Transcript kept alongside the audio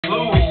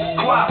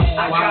why?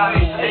 I got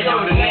it. Hey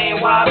yo, the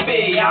name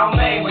YB. I don't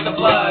bang with the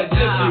blood. If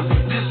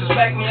you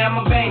disrespect me,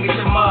 I'ma bang at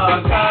your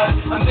mug. Cause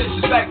I'm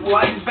disrespectful,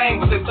 I just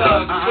bang with the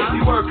thugs. If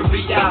you work a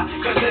BI,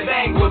 cause they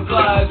bang with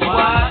bloods.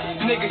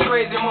 Why? Niggas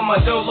crazy with my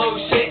Dolo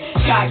shit.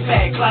 Cock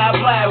back, cloud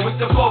black with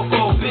the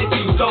fofo bitch.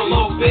 You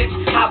Dolo bitch.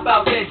 Hop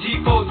out that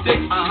G46.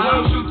 We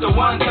don't shoot the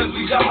one cause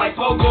we jump like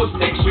pogo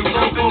sticks. We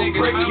fofo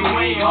brick, you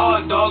ain't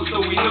hard dog,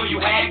 so we know you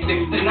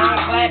acting. The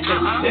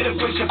non-classic, it'll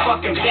push your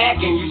fucking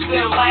back and you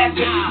still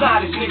laughing.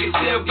 Nah, this nigga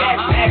still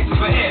gassing, asking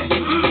for him.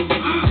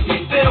 He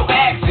still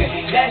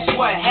asking, that's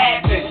what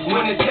happened.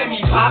 When the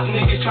semi-pop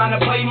niggas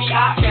tryna play me,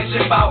 I catch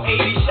about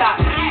 80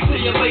 shots. To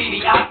your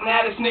lady,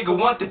 now this nigga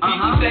want the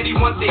piece. He said he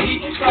want the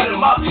heat, cut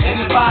him up in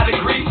the 5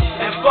 degrees.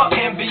 And fuck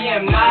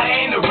MBM, nah,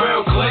 they ain't a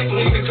real click.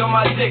 Niggas on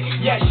my dick,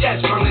 yes,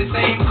 from the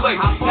same clique.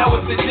 Now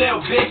what's the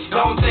deal, bitch?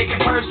 Don't take it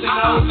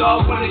personal,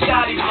 dog. When the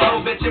shotty blow,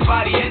 bitch, your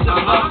body hits a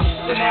blow.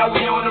 So now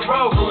we on the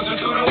road, cruising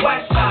through the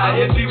west side.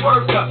 If he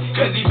work up,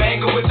 cause he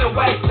bangin' with the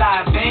west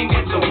side. Bang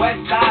at the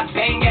west side,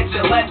 bang at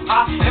your left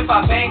eye. If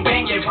I bang,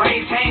 your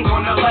brains hang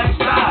on the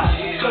left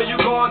side. So you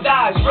gon'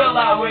 die, it's real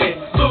out here.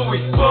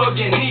 Louis, Boog,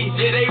 and Neat,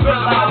 yeah, they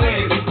real out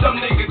here.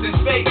 Some niggas is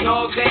fake,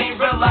 dog, they ain't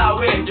real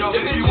out here.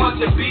 If you want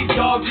the beef,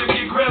 dog, you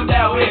get grilled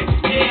out here.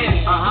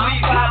 Yeah,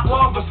 please hop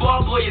off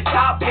before I blow your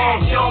top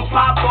off. You don't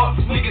pop off,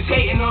 niggas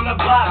hating on the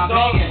block,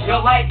 dog.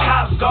 You're like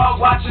cops,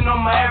 dog, watching on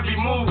my every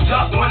move.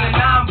 Up when a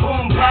 9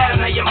 boom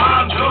blast, now your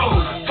mom drool.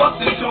 Fuck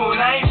the tune,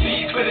 I ain't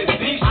beef for this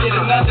beef shit.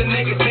 Another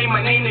nigga say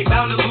my name, they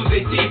bound to lose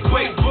their teeth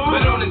quick.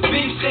 But on this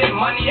beef shit,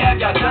 money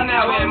have y'all done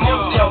out here.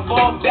 Most of y'all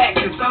fall back,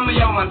 cause some of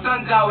y'all my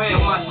sons out here.